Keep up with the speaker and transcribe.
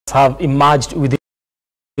have emerged within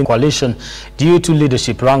the coalition due to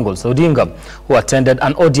leadership wrangles. Odinga, who attended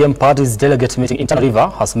an ODM party's delegate meeting in Tana River,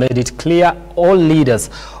 has made it clear all leaders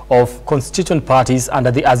of constituent parties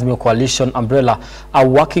under the Azimio coalition umbrella are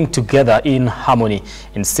working together in harmony,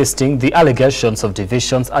 insisting the allegations of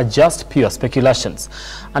divisions are just pure speculations.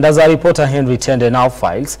 And as our reporter Henry Tende now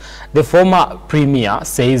files, the former premier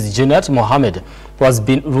says Junet Mohammed, who has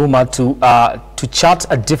been rumored to chart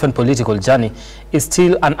a different political journey, is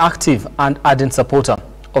still an active and ardent supporter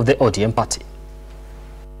of the ODM party.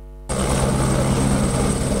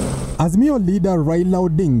 Azimio leader Raila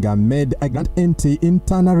Odinga made a grand entry in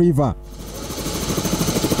Tana River.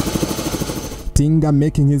 Odinga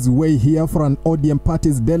making his way here for an ODM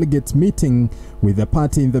party's delegate meeting with the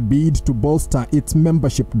party in the bid to bolster its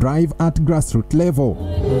membership drive at grassroots level.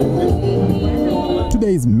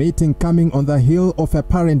 Today's meeting coming on the heel of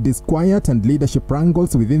apparent disquiet and leadership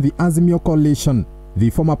wrangles within the Azimio coalition. The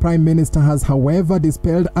former Prime Minister has, however,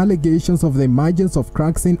 dispelled allegations of the emergence of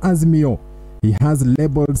cracks in Azimio. He has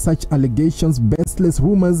labeled such allegations baseless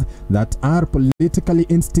rumors that are politically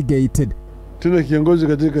instigated. Tuna kiongozi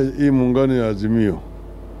katika hii muungano ya Azimio.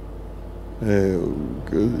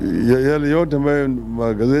 Yale yote ambayo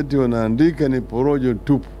magazeti wanaandika ni porojo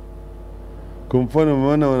tupu. Kwa mfano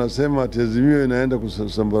maana wanasema ati Azimio inaenda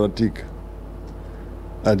kusambaratika.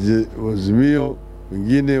 Ati Azimio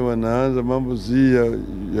wengine wanaanza mambo si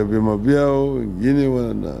ya vyama vyao, wengine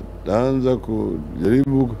wanaanza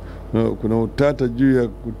kujaribu, kuna utata juu ya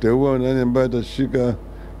kuteua nani ambaye atashika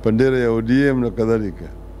bendera ya ODM na kadhalika.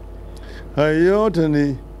 Hayo yote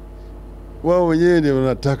ni wao wenyewe ndio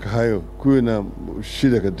wanataka hayo kuwe na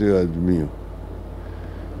shida katika Azimio.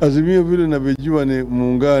 Azimio vile ninavyojua ni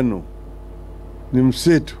muungano, ni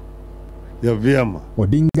mseto ya vyama.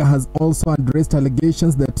 Odinga has also addressed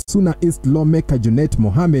allegations that Suna East lawmaker Junet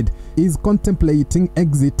Mohammed is contemplating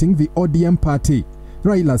exiting the ODM party.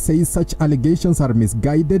 Raila says such allegations are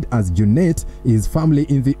misguided as Junet is firmly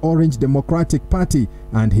in the Orange Democratic Party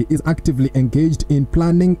and he is actively engaged in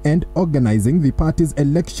planning and organizing the party's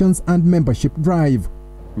elections and membership drive.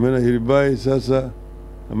 Mena hilibai sasa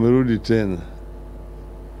amerudi tena.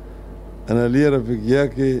 Analia rafiki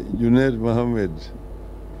yake Junet Mohammed.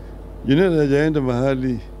 Junet hajaenda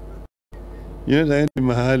mahali. Junet haendi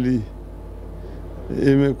mahali.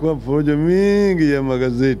 Imekuwa porojo mingi ya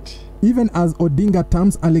magazeti. Even as Odinga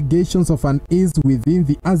terms allegations of unease within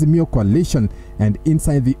the Azimio coalition and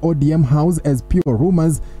inside the ODM house as pure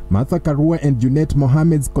rumors, Martha Karua and Junet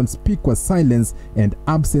Mohammed's conspicuous silence and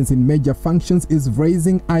absence in major functions is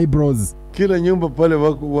raising eyebrows. Kila nyumba pale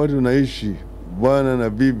watu wanaishi, bwana na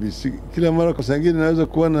bibi, kila mara kwa sangine naweza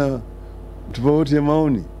kuwa na tofauti ya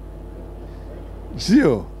maoni.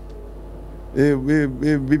 Sio?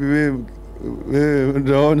 Bibi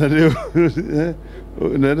ndaona leo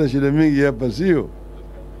unaenda shida mingi hapa, sio?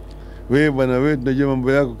 Wewe bwana wewe tunajua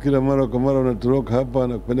mambo yako, kila mara kwa mara unatoroka hapa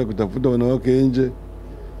na kwenda kutafuta wanawake nje,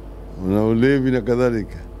 una ulevi na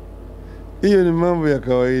kadhalika. Hiyo ni mambo ya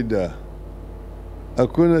kawaida.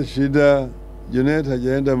 Hakuna shida. Junet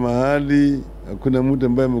hajaenda mahali, hakuna mtu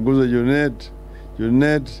ambaye ameguza Junet.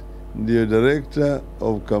 Junet ndio director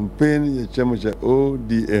of campaign ya chama cha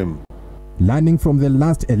ODM. Learning from the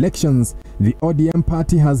last elections, the ODM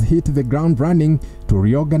party has hit the ground running to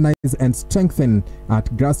reorganize and strengthen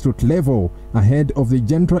at grassroots level ahead of the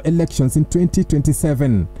general elections in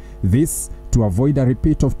 2027. This to avoid a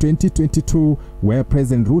repeat of 2022, where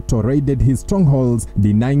President Ruto raided his strongholds,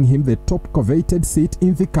 denying him the top coveted seat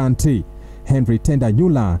in the country. Henry Tende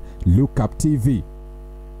Anyula, Look Up TV.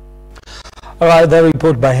 All right, the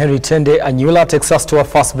report by Henry Tende Anyula takes us to our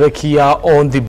first break here on the